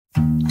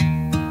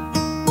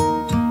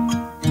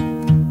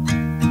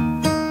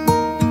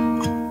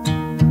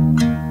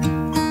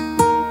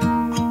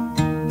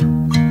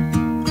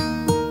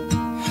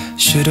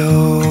Should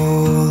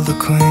old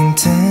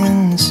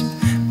acquaintance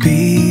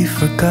be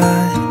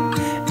forgot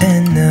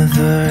and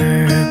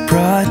never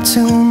brought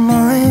to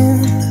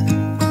mind?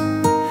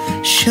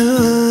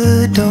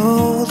 Should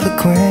old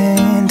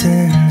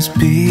acquaintance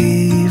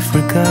be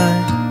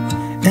forgot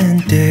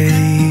and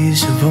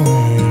days of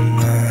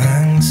old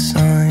lang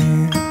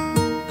syne?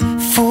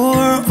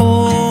 For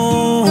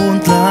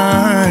old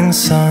lang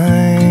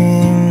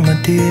syne,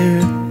 my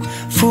dear,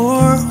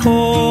 for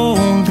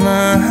old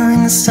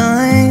lang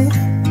syne,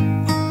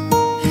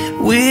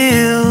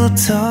 we'll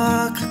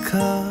talk a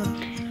cup.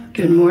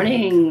 Good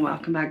morning,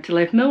 welcome back to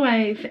Life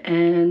Midwife,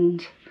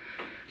 and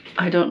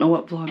I don't know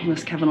what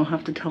Vlogmas Kevin will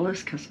have to tell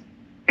us because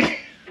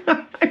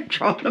I'm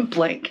drawing a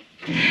blank.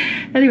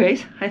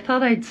 Anyways, I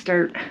thought I'd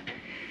start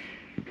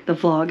the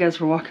vlog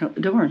as we're walking out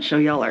the door and show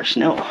y'all our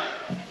snow.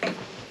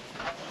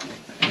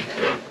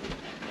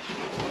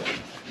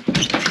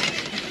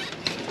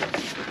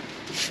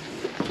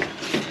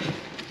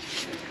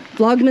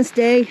 Vlogmas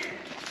Day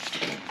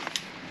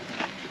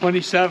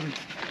 27.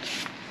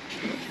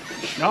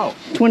 No.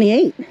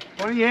 28.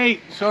 28,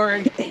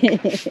 sorry.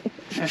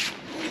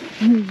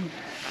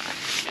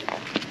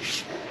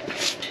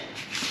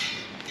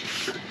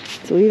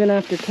 So even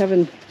after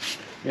Kevin...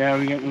 Yeah,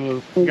 we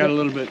got a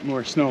little bit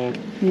more snow.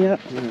 Yep.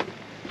 Yeah.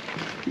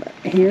 But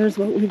here's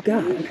what we've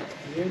got.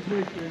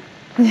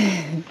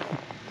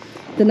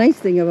 The nice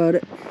thing about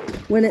it,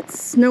 when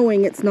it's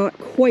snowing, it's not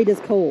quite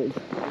as cold.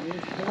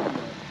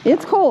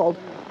 It's cold.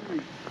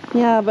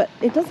 Yeah, but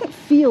it doesn't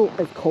feel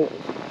as cold.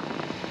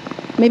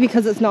 Maybe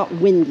because it's not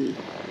windy.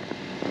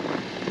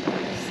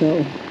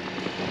 So,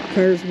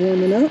 car's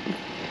warming up.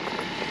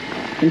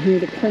 I can hear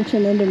the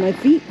crunching under my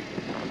feet.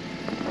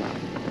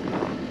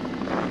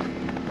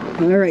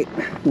 Alright,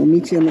 we'll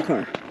meet you in the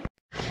car.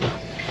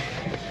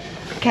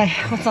 Okay,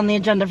 what's on the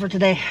agenda for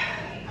today?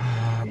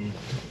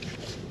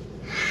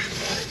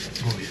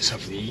 We'll get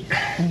something to eat.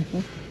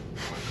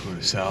 Before we go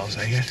to Sal's,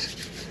 I guess.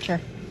 Sure.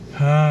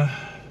 I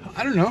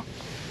don't know.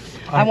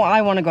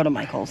 I want to go to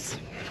Michael's.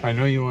 I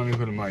know you want to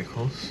go to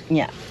Michael's.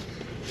 Yeah.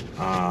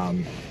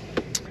 I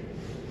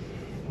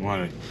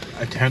want to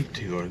attempt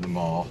to go to the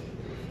mall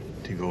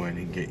to go in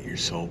and get your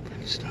soap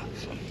and stuff.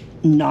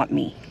 Not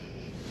me.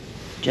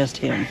 Just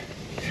him.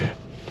 Yeah.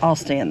 I'll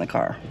stay in the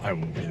car. I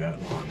won't be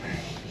that long.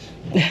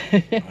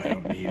 I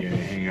don't need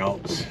anything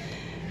else.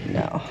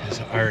 No. Because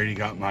I already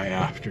got my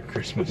after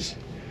Christmas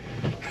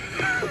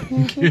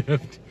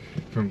gift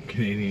from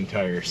Canadian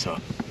Tire, so.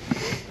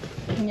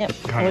 Yep.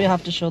 Well, you'll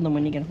have to show them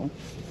when you get home.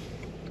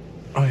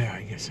 Oh yeah,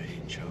 I guess I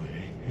didn't show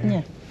it.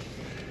 Yeah.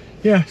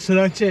 Yeah, so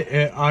that's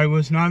it. I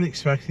was not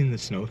expecting the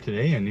snow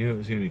today. I knew it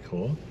was gonna be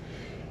cold.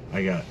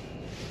 I got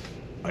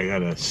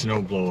a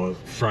snow blow up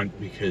front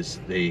because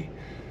they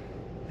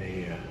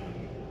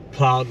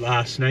plowed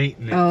last night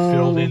and it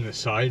filled in the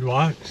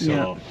sidewalk. So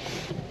yeah.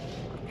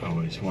 I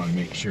always want to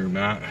make sure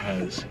Matt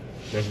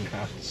doesn't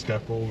have to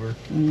step over.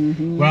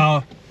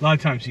 Well, a lot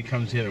of times he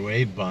comes the other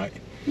way, but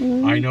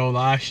I know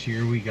last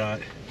year we got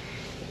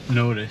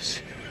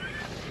notice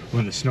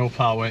when the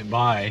snowplow went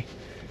by,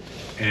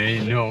 and I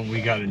didn't know,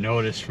 we got a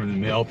notice from the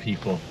mail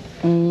people.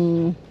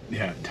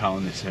 Yeah,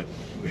 telling us that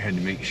we had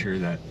to make sure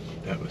that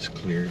was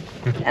cleared.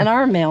 And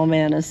our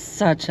mailman is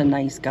such a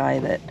nice guy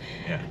that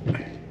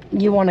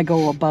you want to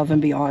go above and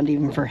beyond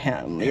even for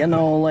him, you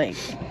know, like.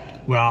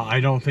 Well, I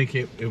don't think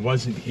it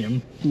wasn't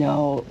him.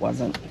 No, it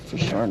wasn't, for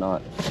sure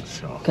not.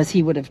 So. Because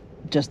he would have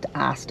just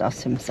asked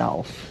us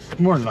himself.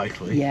 More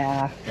likely.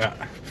 Yeah.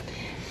 Yeah.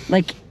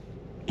 Like,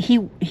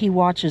 he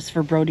watches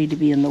for Brody to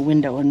be in the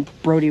window, and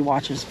Brody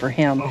watches for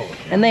him. Oh, yeah.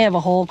 And they have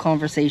a whole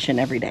conversation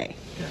every day.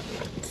 Yeah.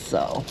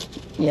 So,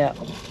 yeah.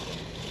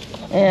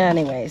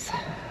 Anyways.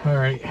 All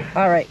right.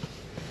 All right.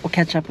 We'll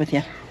catch up with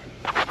you.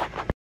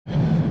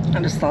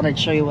 I just thought I'd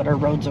show you what our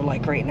roads are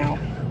like right now.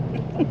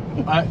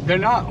 They're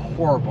not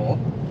horrible.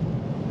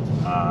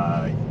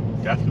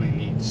 Definitely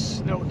need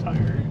snow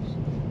tires.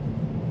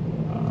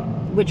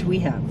 Which we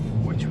have.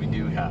 Which we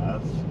do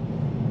have.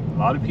 A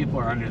lot of people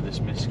are under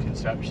this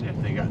misconception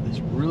if they got this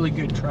really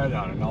good tread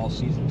on an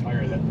all-season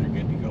tire that they're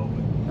good to go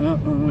with.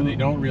 What they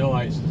don't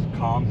realize is the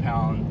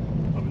compound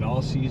of an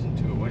all-season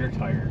to a winter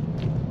tire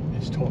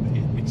is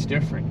it's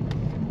different.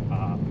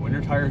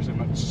 Winter tires are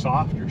much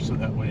softer so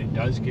that when it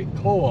does get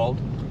cold,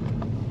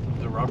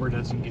 the rubber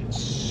doesn't get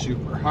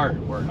super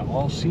hard, where an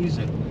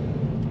all-season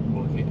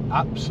will get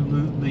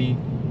absolutely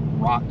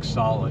rock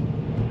solid,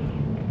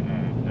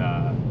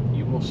 and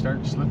you will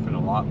start slipping a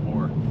lot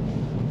more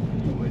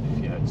than you would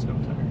if you had snow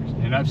tires.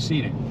 And I've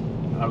seen it.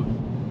 I've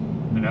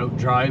been out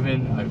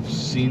driving. I've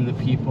seen the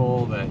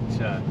people that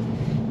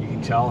you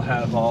can tell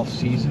have all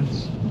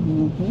seasons.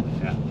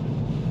 Yeah.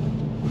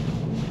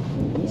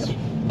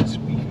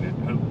 Speaking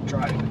of out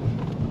driving.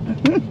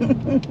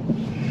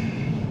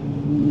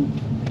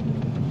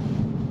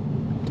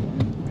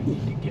 I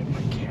need to get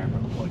my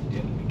camera plugged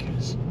in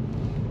because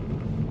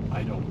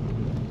I don't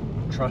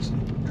trust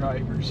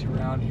drivers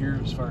around here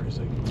as far as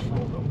I can throw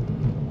them.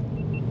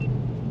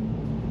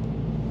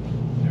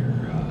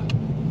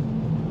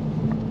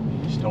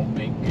 They just don't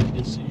make good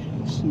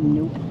decisions.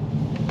 Nope.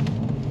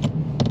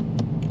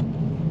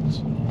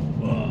 snow.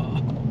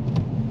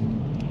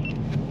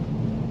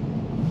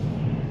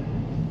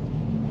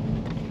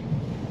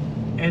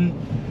 And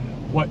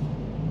what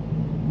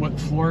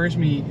floors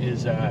me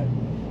is that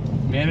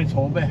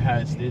Manitoba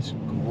has this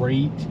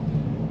great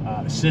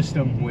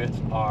system with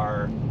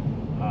our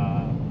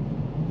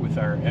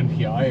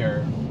MPI,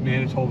 our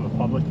Manitoba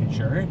Public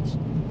Insurance.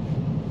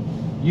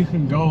 You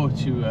can go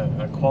to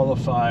a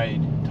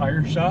qualified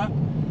tire shop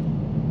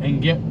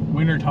and get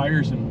winter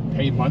tires and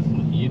pay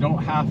monthly. You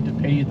don't have to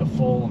pay the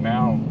full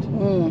amount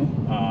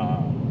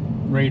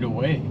right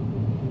away.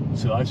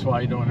 So that's why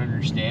I don't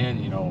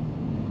understand, you know,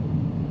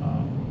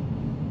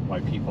 why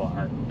people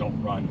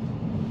don't run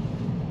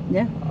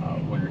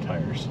winter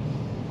tires.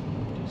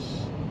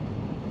 Just,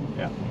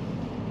 yeah.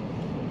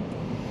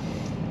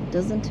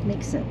 Doesn't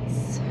make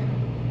sense.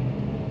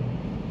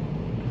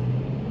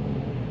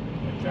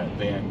 Like that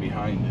van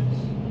behind us.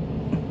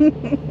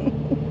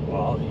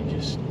 Well, he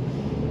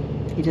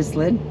just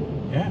slid?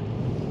 Yeah.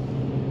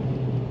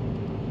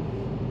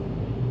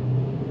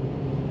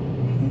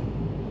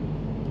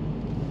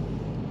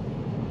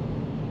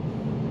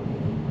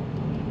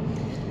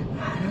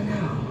 I don't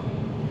know.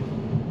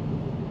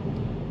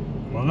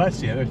 Well, that's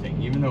the other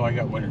thing. Even though I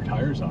got winter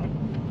tires on,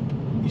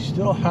 you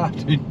still have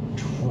to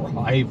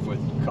drive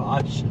with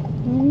caution.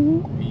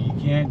 Mm-hmm. You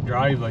can't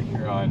drive like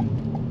you're on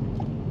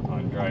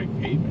dry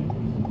pavement.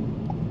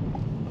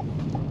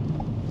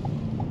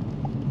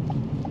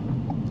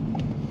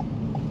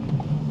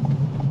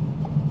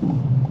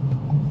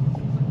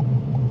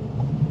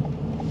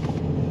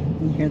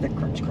 You hear the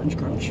crunch, crunch,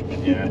 crunch.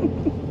 Yeah.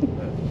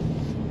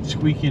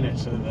 Squeaking it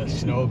so the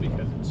snow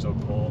because it's so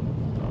cold.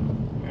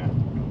 Yeah.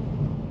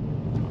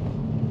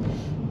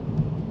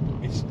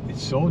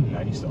 It's so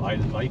nice. I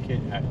like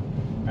it at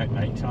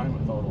nighttime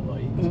with all the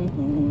lights.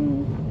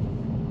 Mm-hmm.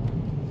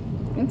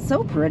 It's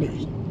so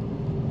pretty.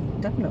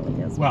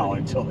 Definitely is. Well,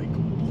 pretty. until they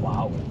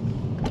plow it.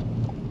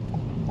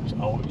 It's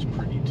always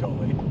pretty until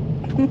they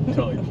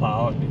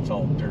plow it and it's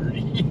all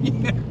dirty.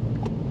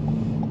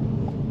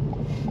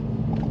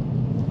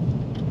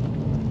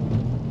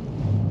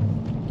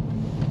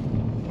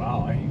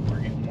 Wow, I think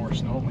we're getting more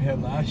snow than we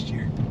had last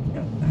year.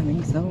 Yeah, I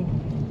think so.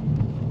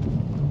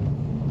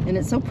 And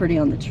it's so pretty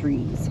on the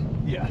trees.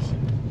 Yes.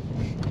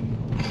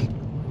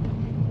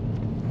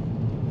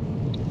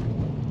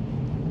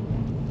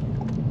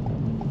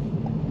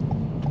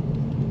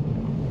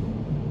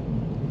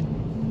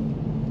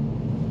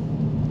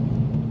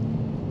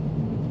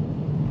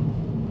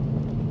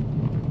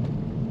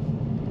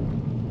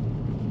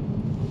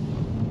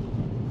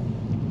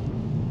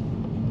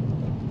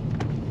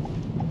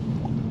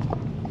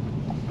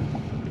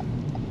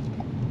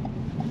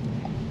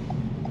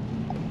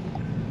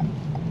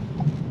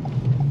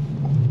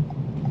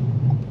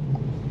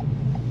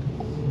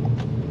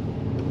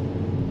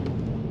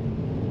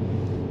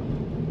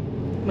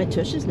 My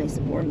tush is nice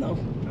and warm though.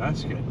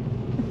 That's good.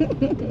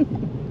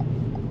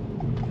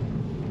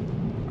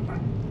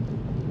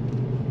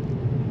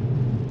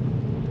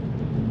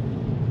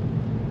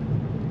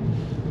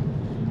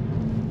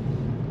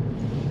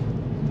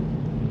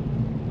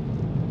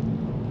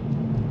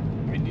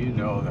 I do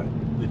know that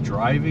the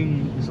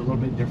driving is a little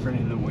bit different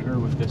in the winter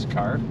with this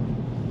car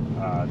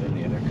than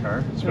the other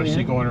car,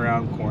 especially going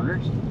around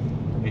corners.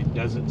 It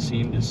doesn't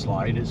seem to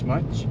slide as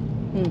much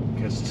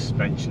because the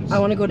suspension's... I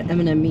want to go to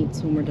M&M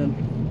Meats when we're done.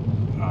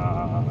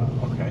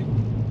 Okay.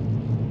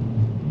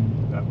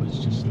 That was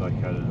just like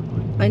out of the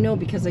blue. I know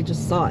because I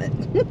just saw it.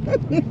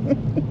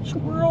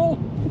 Squirrel!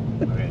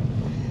 Okay.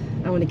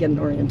 I want to get an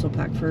Oriental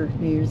pack for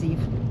New Year's Eve.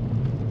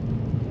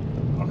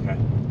 Okay.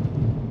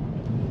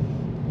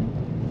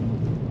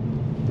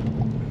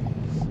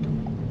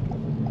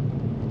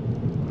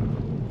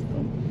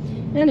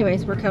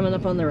 Anyways, we're coming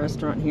up on the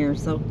restaurant here,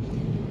 so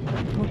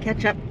we'll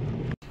catch up.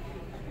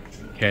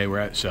 Okay, we're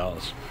at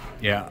Sal's.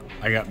 Yeah,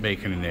 I got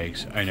bacon and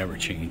eggs. I never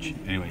change.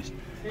 Anyways,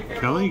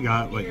 Kelly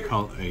got what you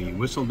call a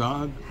whistle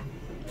dog.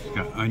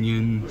 Got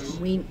onions.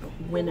 Winnie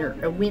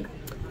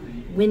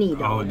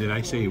dog. Oh, did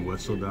I say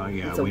whistle dog?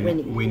 Yeah, It's a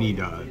Winnie. Winnie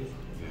dog.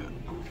 Yeah.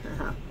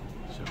 Uh-huh.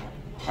 So,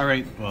 all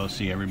right. Well, I'll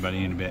see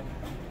everybody in a bit.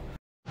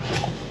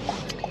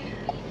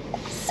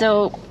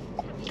 So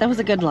that was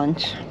a good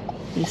lunch.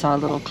 You saw a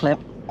little clip.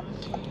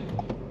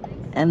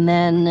 And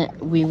then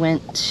we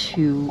went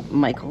to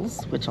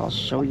Michael's, which I'll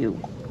show you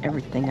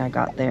everything I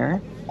got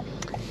there.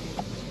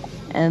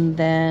 And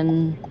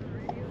then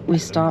we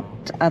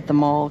stopped at the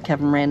mall.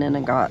 Kevin ran in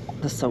and got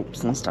the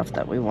soaps and stuff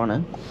that we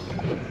wanted.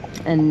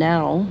 And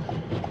now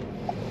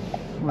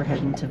we're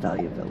heading to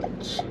Value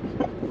Village.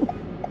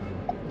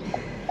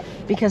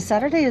 Because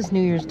Saturday is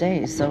New Year's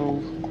Day, so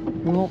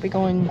we won't be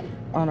going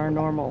on our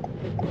normal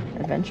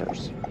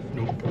adventures.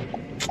 Nope.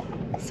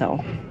 So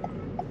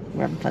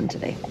we're having fun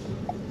today.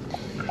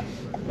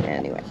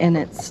 Anyway, and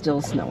it's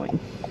still snowing.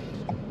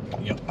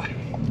 Yep.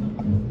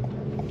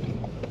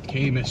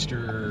 Okay,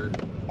 Mr.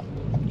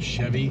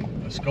 Chevy,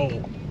 let's go.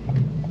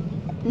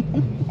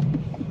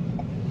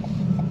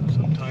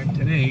 Sometime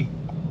today.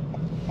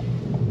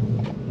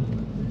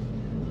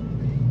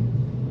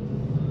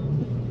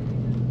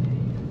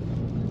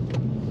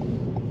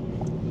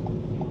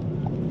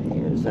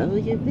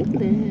 Value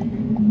Village.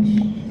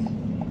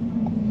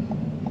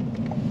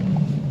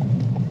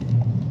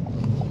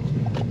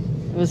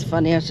 It was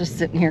funny. I was just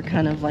sitting here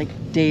kind of like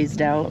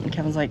dazed out, and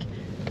Kevin's like,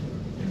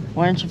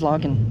 "Why aren't you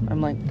vlogging?"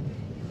 I'm like,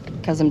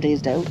 "Because I'm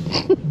dazed out."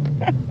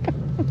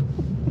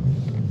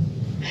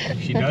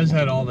 She does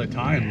that all the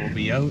time. We'll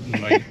be out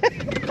and like,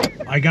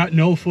 I got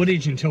no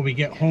footage until we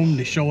get home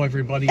to show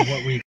everybody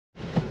what we...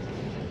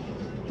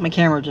 My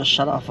camera just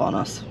shut off on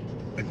us.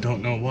 I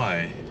don't know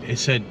why. It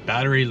said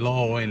battery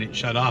low and it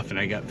shut off and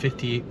I got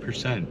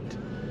 58%.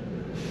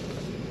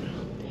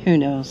 Who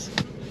knows?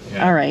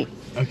 Yeah. All right.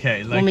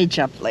 Okay. We'll meet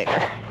you up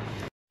later.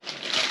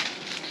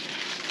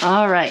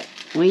 All right.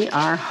 We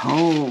are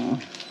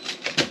home.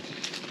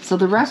 So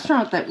the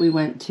restaurant that we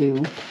went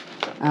to,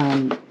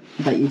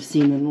 that you've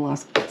seen in the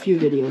last few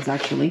videos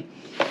actually,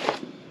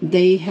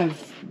 they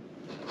have,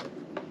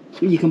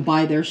 you can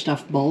buy their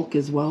stuff bulk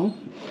as well.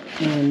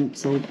 And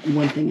so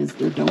one thing is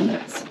their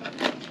donuts.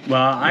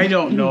 Well, I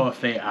don't know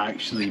if they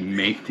actually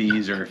make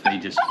these or if they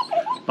just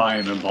buy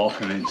them in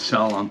bulk and then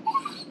sell them.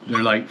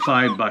 They're like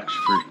 $5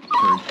 for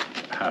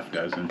half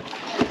dozen.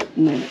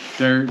 No.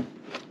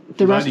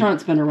 The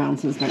restaurant's been around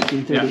since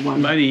 1931.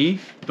 Yeah, buddy,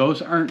 those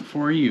aren't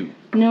for you.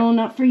 No,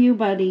 not for you,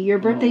 buddy. Your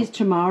birthday's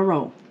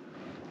tomorrow.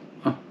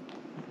 Oh.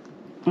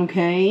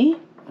 Okay?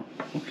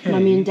 Okay.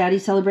 Mommy and Daddy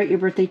celebrate your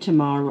birthday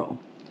tomorrow.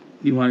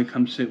 You want to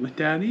come sit with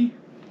Daddy?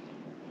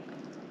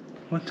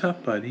 What's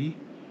up, buddy?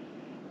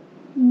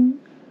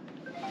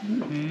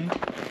 Okay.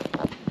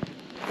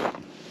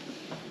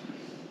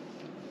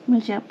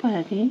 What's up,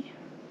 buddy?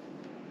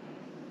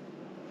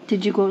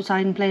 Did you go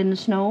outside and play in the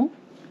snow?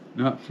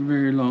 Not for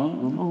very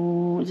long.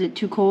 Oh, is it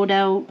too cold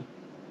out?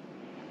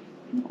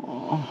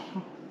 Oh.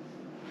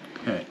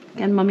 Okay.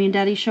 Can Mommy and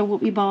Daddy show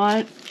what we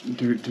bought?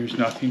 There's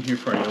nothing here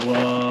for you.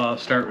 Well, I'll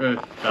start with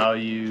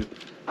Value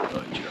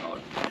Village.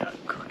 Yeah,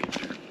 crooked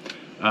there.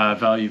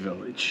 Value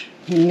Village.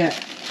 Yeah.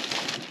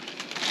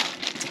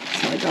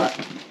 So I got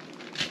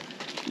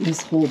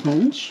this whole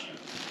bunch.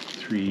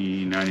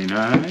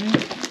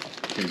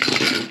 $3.99.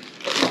 Okay.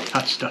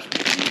 Hot stuff.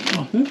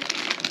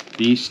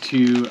 These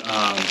two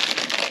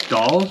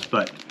dolls,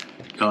 but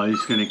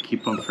Dolly's gonna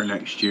keep them for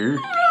next year.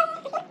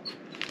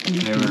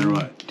 They were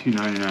what,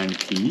 $2.99 a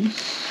piece.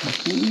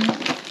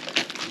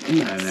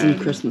 And some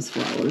Christmas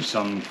flowers.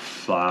 Some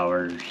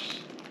flowers.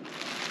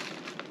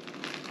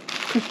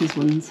 Christmas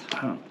ones.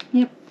 Oh.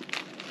 Yep.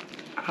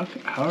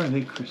 How are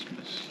they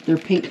Christmas? They're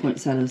pink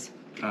poinsettias.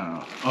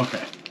 Oh,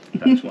 okay.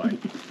 That's why.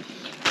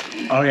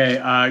 Okay,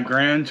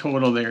 grand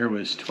total there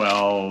was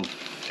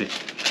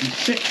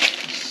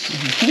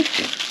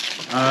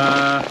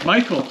 $12.56.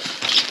 Michael's.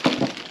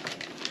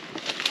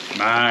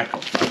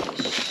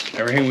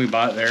 Everything we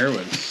bought there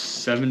was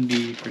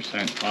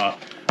 70% off,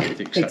 with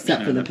the exception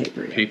Except for of the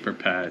paper, yeah. paper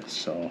pads.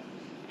 So,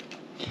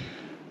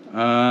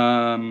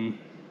 I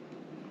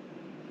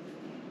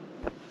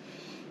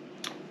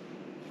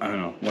don't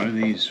know. One of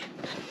these.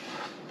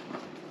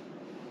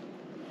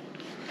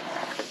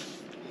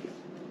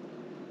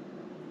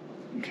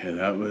 Okay,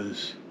 that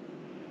was.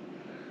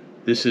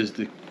 This is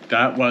the.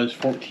 That was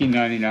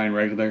 $14.99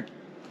 regular,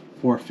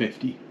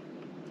 $4.50.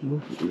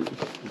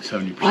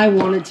 70%. I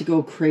wanted to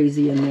go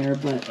crazy in there,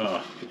 but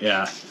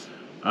yeah.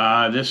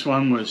 This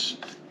one was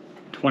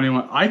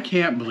 $21. I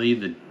can't believe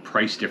the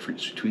price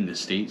difference between the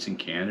States and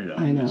Canada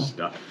on this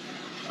stuff.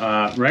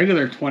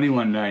 Regular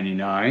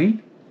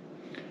 $21.99.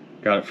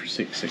 Got it for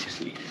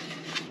 $6.60.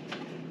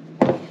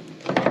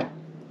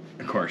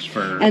 Of course,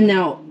 for and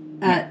now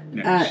at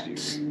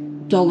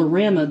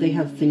Dollarama they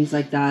have things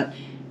like that.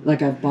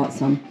 Like I've bought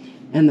some,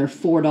 and they're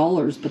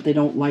 $4, but they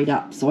don't light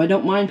up. So I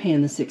don't mind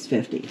paying the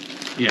 $6.50.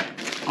 Yeah,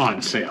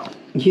 on sale.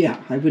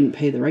 Yeah, I wouldn't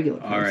pay the regular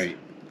price. All right.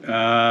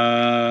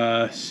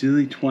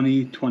 Silly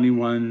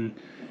 2021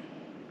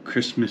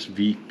 Christmas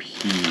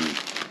VP.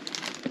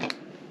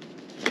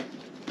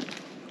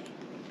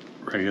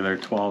 Regular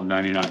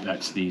 $12.99.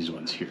 That's these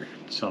ones here.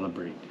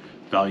 Celebrate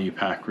value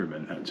pack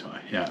ribbon. That's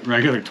why. Yeah,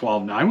 regular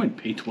 $12. I wouldn't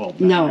pay $12.99.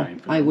 No,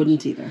 for I those.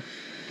 wouldn't either.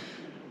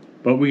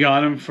 But we got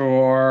them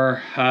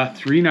for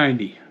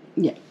 $3.90.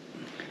 Yeah.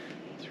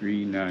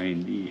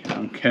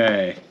 $3.90.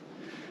 Okay.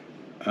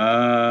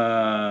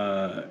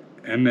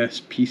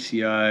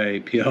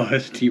 MSPCI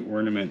PLST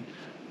ornament.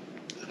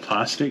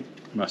 Plastic.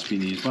 Must be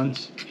these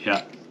ones.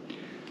 Yeah.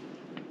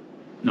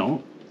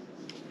 No.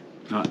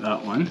 Not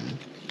that one.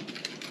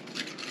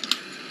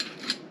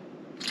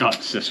 Oh,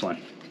 it's this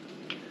one.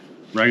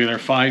 Regular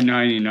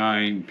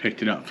 $5.99.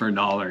 Picked it up for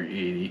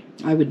 $1.80.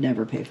 I would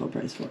never pay full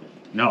price for it.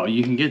 No,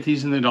 you can get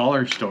these in the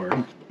dollar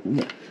store.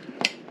 Yeah.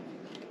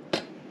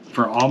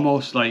 For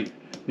almost like,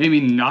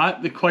 maybe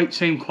not the quite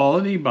same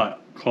quality,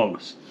 but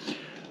close.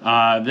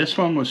 This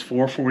one was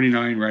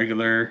 $4.49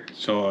 regular,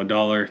 so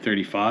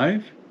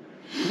 $1.35.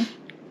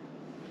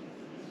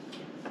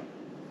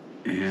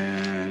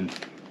 And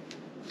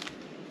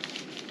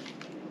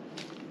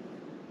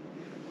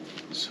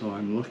so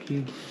I'm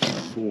looking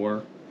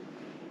for,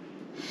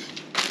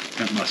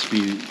 that must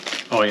be,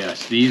 oh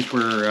yes, these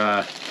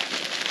were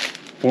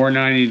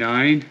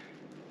 $4.99.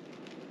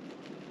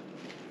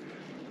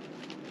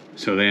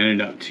 So they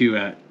ended up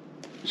so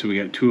we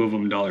got 2 of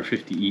them,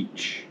 $1.50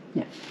 each.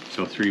 Yeah.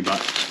 So $3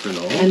 for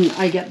those. And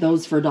I get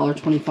those for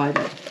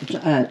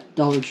 $1.25 at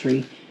Dollar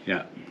Tree.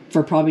 Yeah.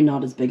 For probably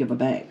not as big of a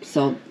bag.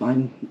 So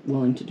I'm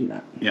willing to do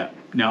that. Yeah.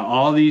 Now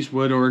all these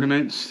wood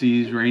ornaments,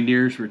 these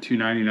reindeers were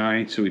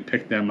 $2.99, so we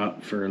picked them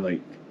up for like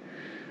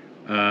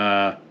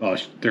well,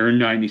 they're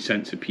 90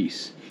 cents a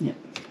piece. Yeah.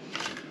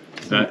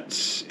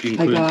 That's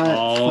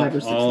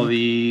includes all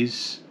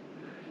these.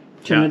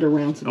 Turn it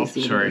around so they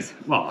see sorry. what it is.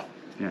 Well,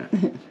 yeah.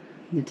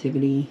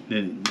 Nativity.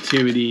 The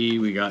nativity.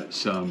 We got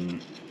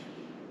some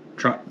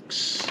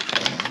trucks,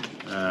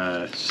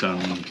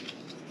 some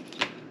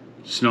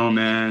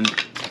snowman,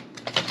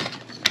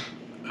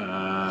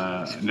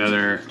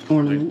 another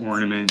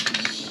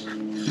ornaments.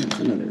 That's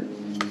another.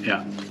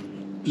 Yeah.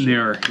 They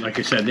were, like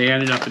I said, they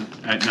ended up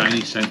at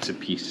 90 cents a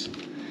piece.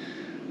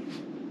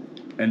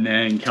 And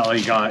then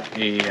Kelly got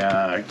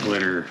a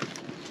glitter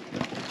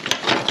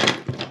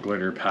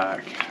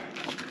pack.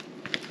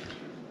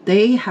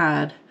 They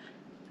had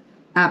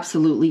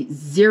absolutely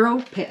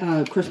 0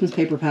 Christmas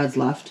paper pads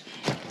left,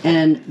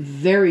 and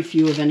very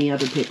few of any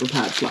other paper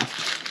pads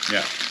left.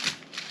 Yeah.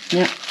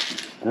 Yeah.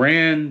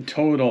 Grand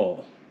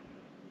total.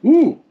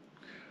 Ooh,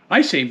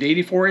 I saved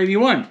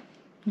 $84.81.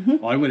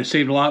 Well, I would have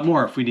saved a lot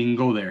more if we didn't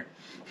go there.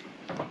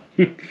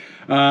 Total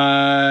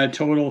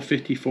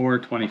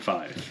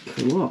 $54.25.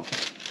 Cool.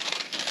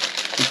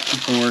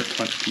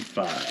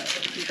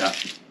 $54.25.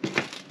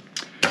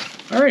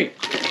 Yeah. All right.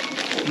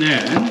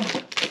 Then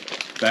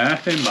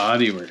Bath and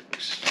Body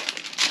Works.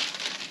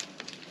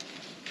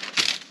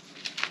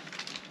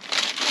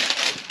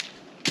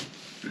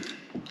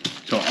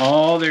 So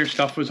all their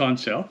stuff was on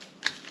sale.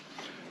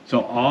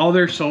 So all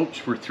their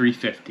soaps were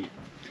 $3.50,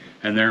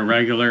 and their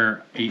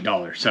regular $8,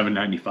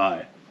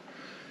 $7.95.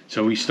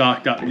 So we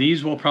stocked up.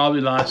 These will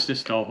probably last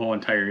us the whole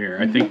entire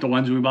year. I think the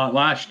ones we bought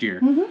last year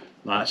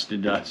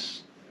lasted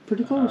us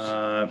pretty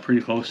close.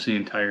 Pretty close the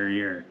entire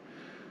year.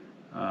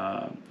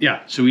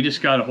 Yeah, so we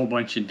just got a whole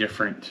bunch of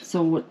different.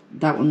 So what?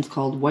 That one's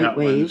called White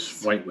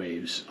Waves. White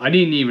Waves. I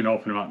didn't even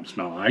open them up and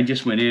smell them. I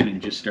just went in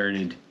and just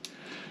started.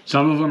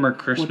 Some of them are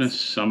Christmas,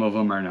 some of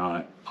them are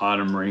not.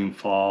 Autumn,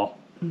 rainfall.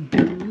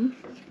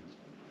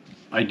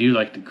 I do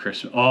like the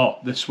Christmas. Oh,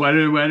 the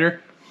sweater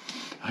weather.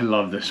 I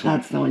love this one.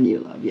 That's the one you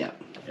love, yeah.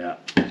 Yeah,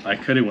 I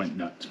could have went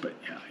nuts, but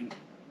yeah,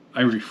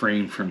 I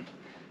refrained from.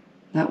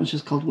 That one's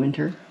just called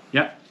Winter.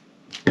 Yeah.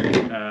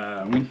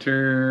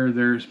 Winter,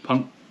 there's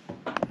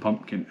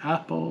pumpkin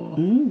apple.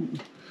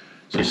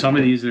 So some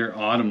of these are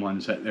autumn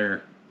ones that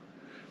they're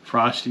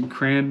frosted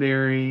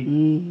cranberry,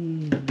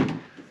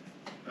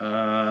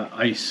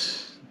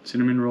 ice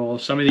cinnamon roll.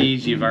 Some of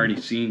these you've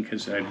already seen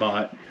because I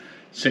bought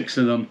 6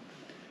 of them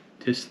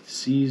this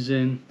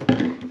season.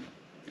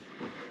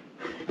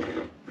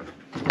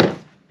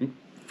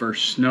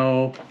 First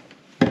snow.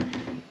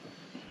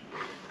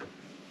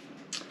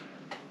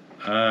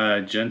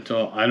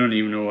 Gentle. I don't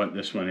even know what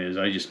this one is.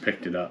 I just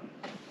picked it up.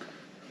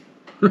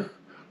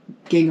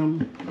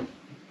 Gingham.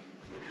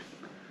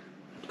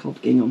 It's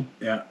called Gingham.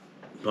 Yeah.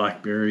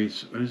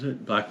 Blackberries. What is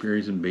it?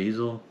 Blackberries and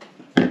basil.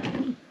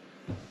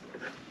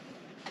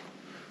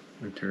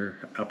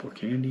 Winter apple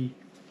candy.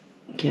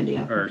 Candy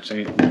apple. Or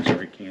sorry,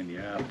 candy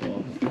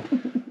apple.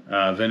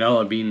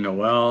 Vanilla bean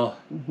Noel.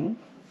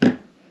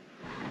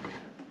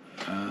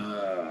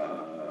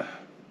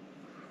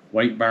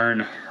 White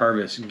Barn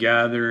Harvest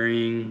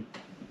Gathering.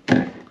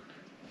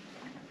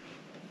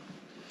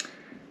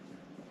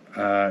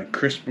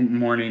 Crisp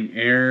Morning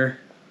Air.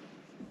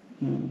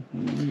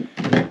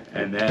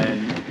 And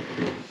then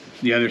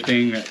the other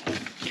thing that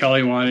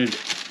Kelly wanted,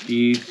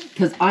 these.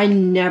 Because I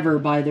never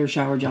buy their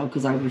shower gel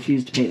because I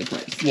refuse to pay the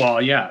price.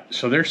 Well, yeah.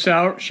 So their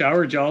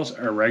shower gels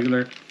are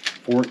regular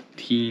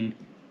 $14.50.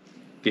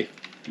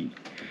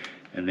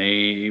 And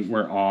they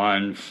were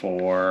on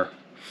for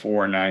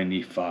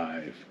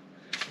 $4.95.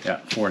 Yeah,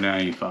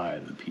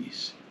 $4.95 a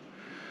piece.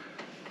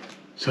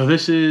 So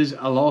this is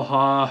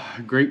Aloha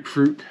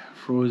Grapefruit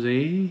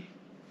Frosé.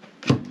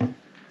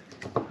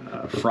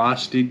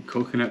 Frosted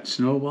Coconut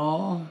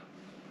Snowball.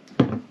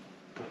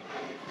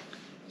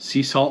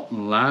 Sea Salt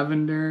and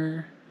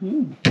Lavender.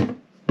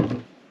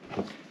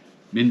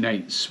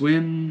 Midnight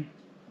Swim.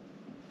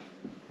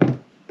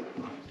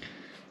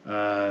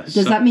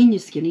 Does that mean you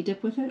skinny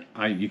dip with it?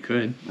 You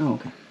could. Oh,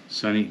 okay.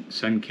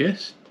 Sun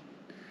Kissed.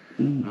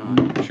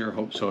 I sure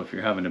hope so if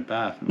you're having a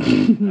bath.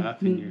 In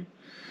your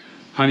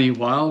Honey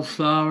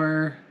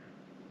Wildflower.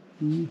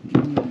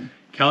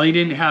 Kelly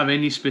didn't have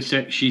any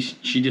specific. She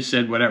just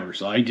said whatever.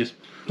 So I just.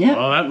 Yeah.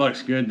 Oh, that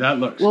looks good. That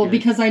looks. Well, good.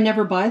 Because I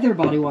never buy their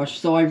body wash,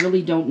 so I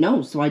really don't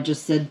know. So I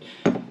just said,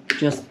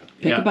 just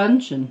pick a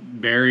bunch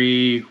and.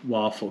 Berry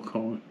waffle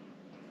cone.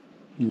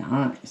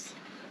 Nice.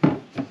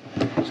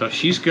 So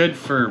she's good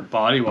for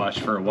body wash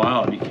for a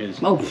while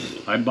because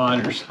I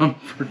bought her some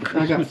for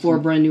Christmas. I got 4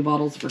 brand new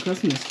bottles for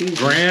Christmas too.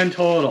 Grand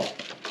total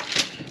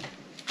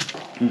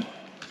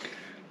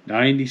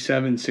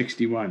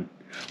 $97.61.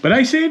 But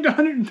I saved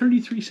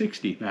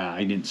 $133.60. Nah,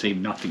 I didn't save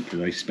nothing because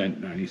I spent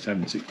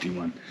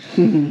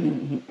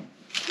 $97.61.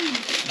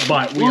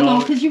 But we well, all...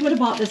 no, because you would have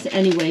bought this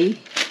anyway.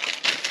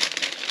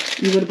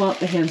 You would have bought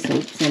the hand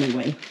soaps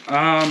anyway.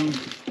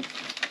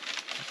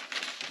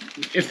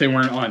 If they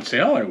weren't on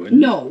sale, I wouldn't.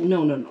 No.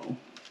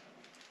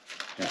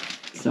 Yeah.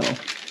 So.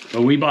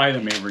 But we buy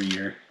them every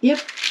year. Yep.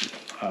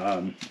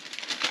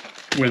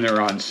 When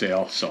they're on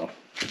sale, so.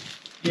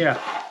 Yeah.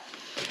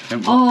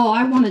 Oh,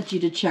 I wanted you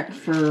to check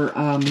for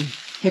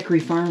Hickory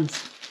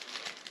Farms.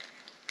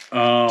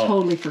 Oh.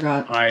 Totally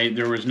forgot.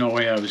 There was no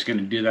way I was going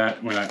to do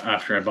that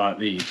after I bought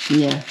these.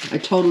 Yeah, I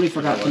totally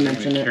forgot to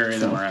mention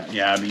it.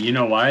 Yeah, but you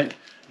know what?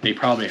 They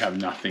probably have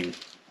nothing.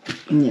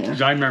 Yeah.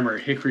 Because I remember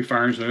at Hickory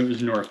Farms when it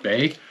was North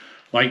Bay,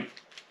 like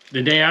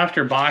the day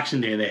after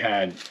Boxing Day, they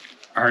had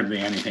hardly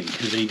anything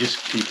because they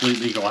just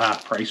completely go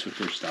half price with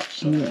their stuff.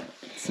 So. Yeah.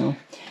 So,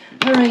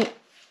 all right.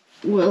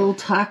 We'll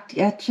talk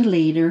at you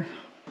later.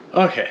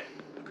 Okay.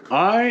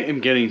 I am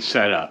getting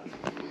set up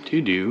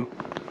to do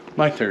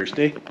my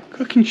Thursday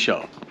cooking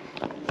show.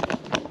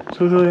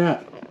 So look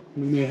at that.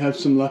 We may have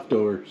some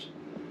leftovers.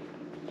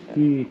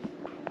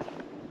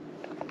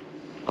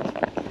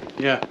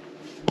 Yeah.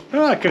 I'm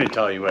not going to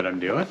tell you what I'm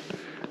doing,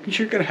 because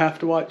you're going to have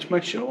to watch my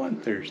show on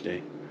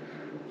Thursday.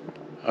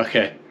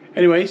 Okay.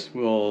 Anyways,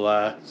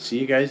 we'll see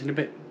you guys in a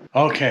bit.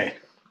 Okay.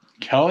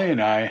 Kelly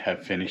and I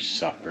have finished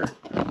supper.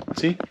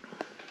 See?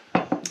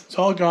 It's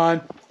all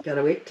gone.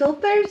 Gotta wait till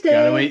Thursday.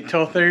 Gotta wait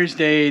till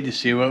Thursday to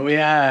see what we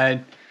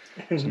had.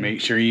 So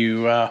make sure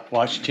you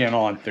watch the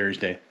channel on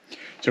Thursday.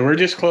 So we're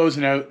just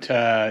closing out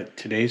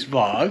today's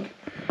vlog.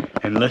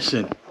 And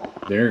listen,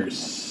 there's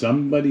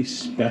somebody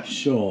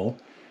special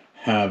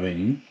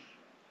having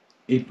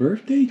a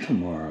birthday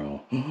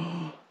tomorrow.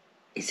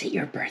 Is it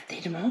your birthday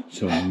tomorrow?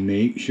 So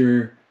make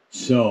sure.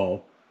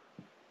 So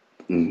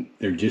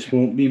there just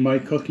won't be my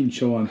cooking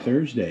show on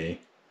Thursday.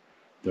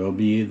 There'll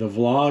be the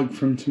vlog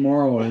from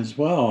tomorrow as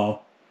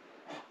well.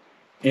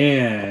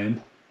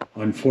 And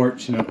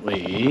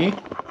unfortunately,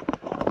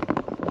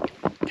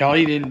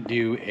 Kelly didn't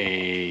do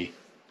a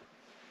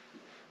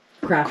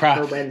craft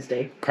for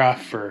Wednesday.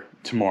 Craft for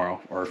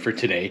tomorrow, or for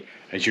today,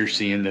 as you're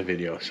seeing the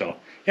video. So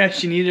yeah,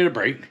 she needed a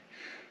break.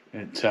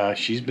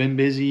 She's been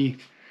busy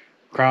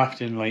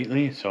crafting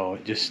lately, so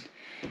just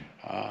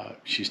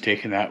she's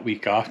taking that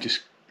week off.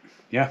 Just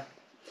yeah.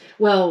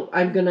 Well,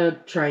 I'm gonna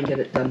try and get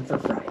it done for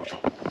Friday.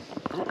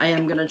 I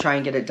am gonna try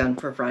and get it done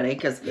for Friday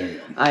because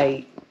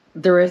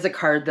there is a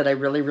card that I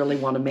really, really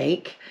want to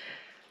make.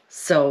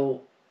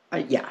 So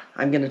yeah,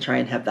 I'm gonna try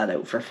and have that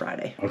out for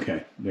Friday.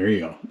 Okay, there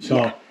you go.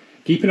 So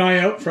keep an eye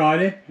out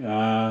Friday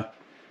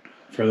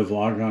for the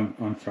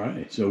vlog on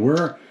Friday. So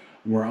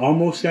we're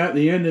almost at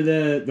the end of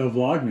the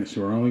Vlogmas.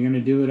 We're only gonna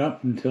do it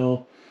up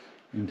until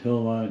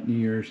New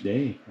Year's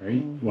Day,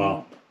 right? Mm-hmm.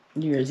 Well,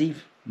 New Year's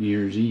Eve. New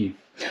Year's Eve.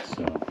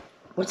 So.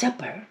 What's up,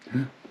 bro?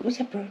 Huh? What's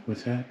up, bro?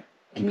 What's that?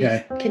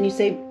 Can you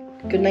say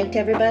good night to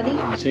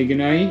everybody? Say good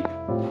night,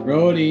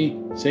 Brody.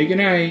 Say good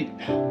night.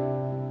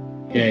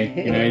 Okay,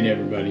 good night,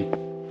 everybody.